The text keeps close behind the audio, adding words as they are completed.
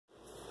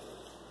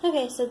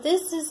Okay, so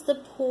this is the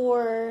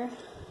pour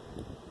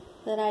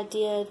that I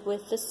did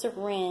with the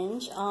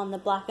syringe on the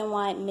black and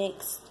white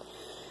mixed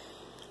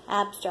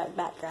abstract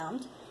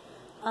background.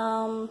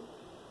 So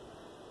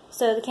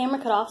the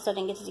camera cut off, so I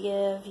didn't get to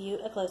give you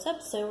a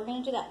close-up, so we're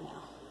going to do that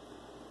now.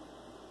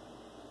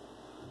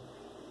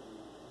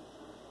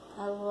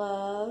 I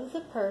love the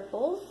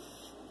purple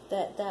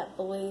that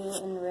blue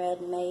and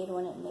red made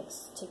when it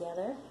mixed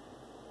together.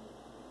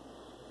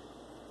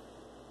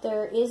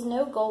 There is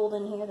no gold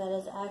in here. That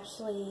is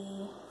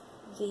actually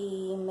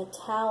the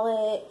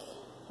metallic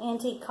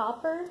antique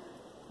copper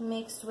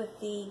mixed with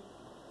the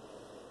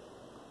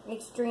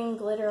extreme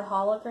glitter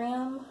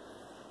hologram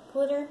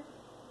glitter.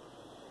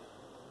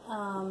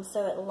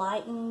 So it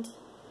lightened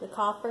the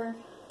copper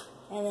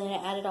and then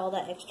it added all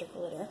that extra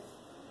glitter.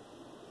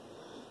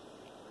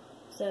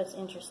 So it's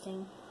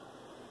interesting.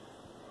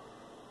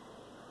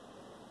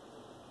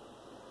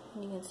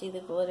 You can see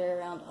the glitter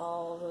around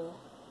all the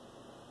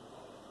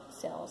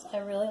cells. I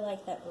really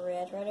like that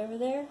red right over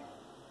there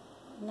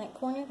in that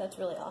corner. That's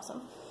really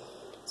awesome.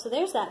 So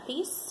there's that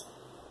piece.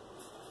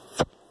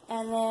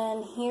 And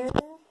then here's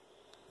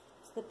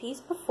the piece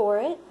before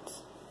it.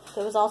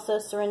 There was also a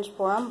syringe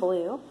pour on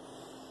blue.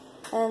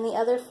 And then the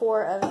other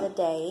 4 of the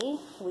day,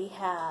 we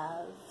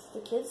have the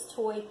kids'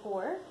 toy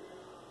pour,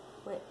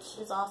 which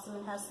is awesome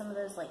and has some of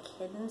those like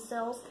hidden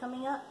cells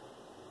coming up.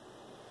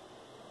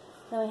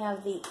 Then we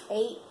have the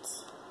 8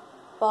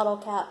 bottle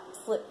cap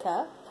flip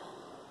cup.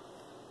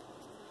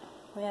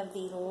 We have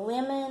the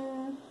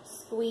lemon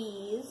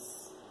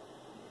squeeze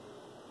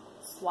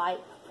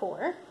swipe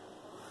pour.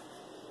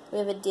 We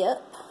have a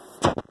dip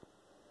that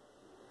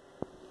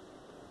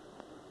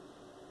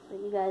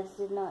you guys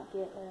did not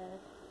get a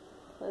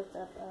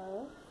close-up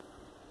of.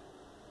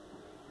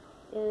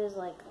 It is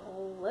like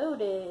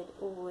loaded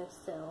with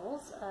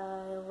cells.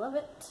 I love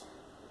it.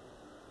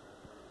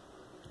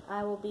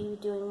 I will be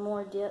doing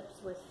more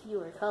dips with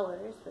fewer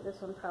colors, but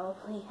this one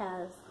probably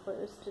has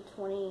close to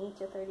 20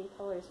 to 30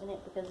 colors in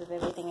it because of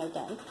everything I've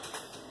done.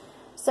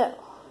 So,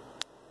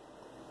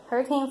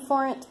 Hurricane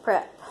Florence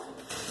prep.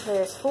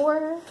 There's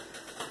 4,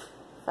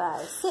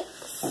 5,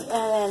 6, and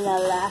then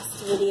the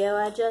last video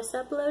I just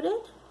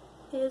uploaded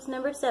is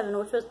number 7,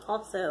 which was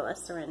also a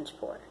syringe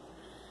pour.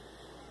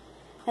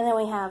 And then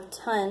we have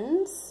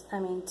tons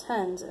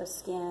of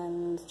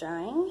skins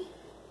drying.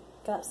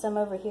 Got some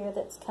over here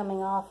that's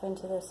coming off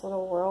into this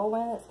little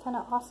whirlwind. It's kind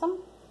of awesome.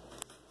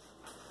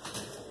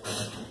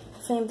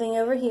 Same thing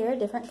over here,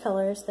 different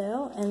colors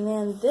though. And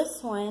then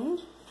this one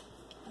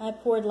I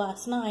poured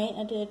last night.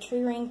 I did a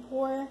tree ring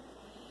pour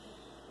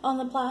on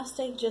the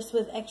plastic just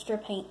with extra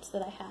paints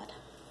that I had.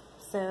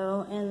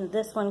 So, and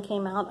this one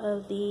came out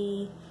of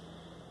the,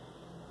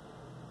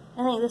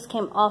 I think this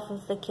came off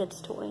of the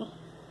kids' toy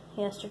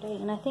yesterday.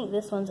 And I think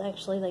this one's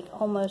actually like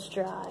almost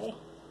dry.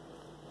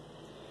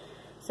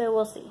 So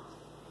we'll see.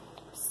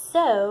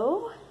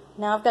 So,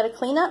 now I've got to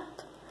clean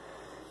up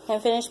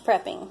and finish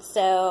prepping.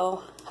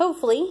 So,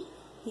 hopefully,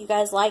 you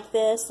guys like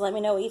this. Let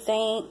me know what you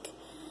think.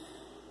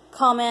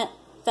 Comment,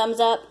 thumbs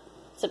up,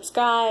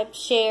 subscribe,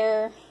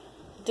 share,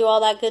 do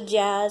all that good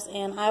jazz.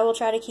 And I will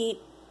try to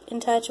keep in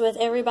touch with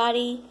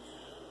everybody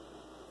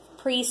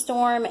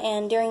pre-storm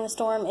and during the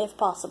storm if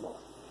possible.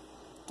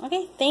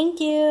 Okay, thank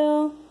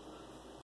you.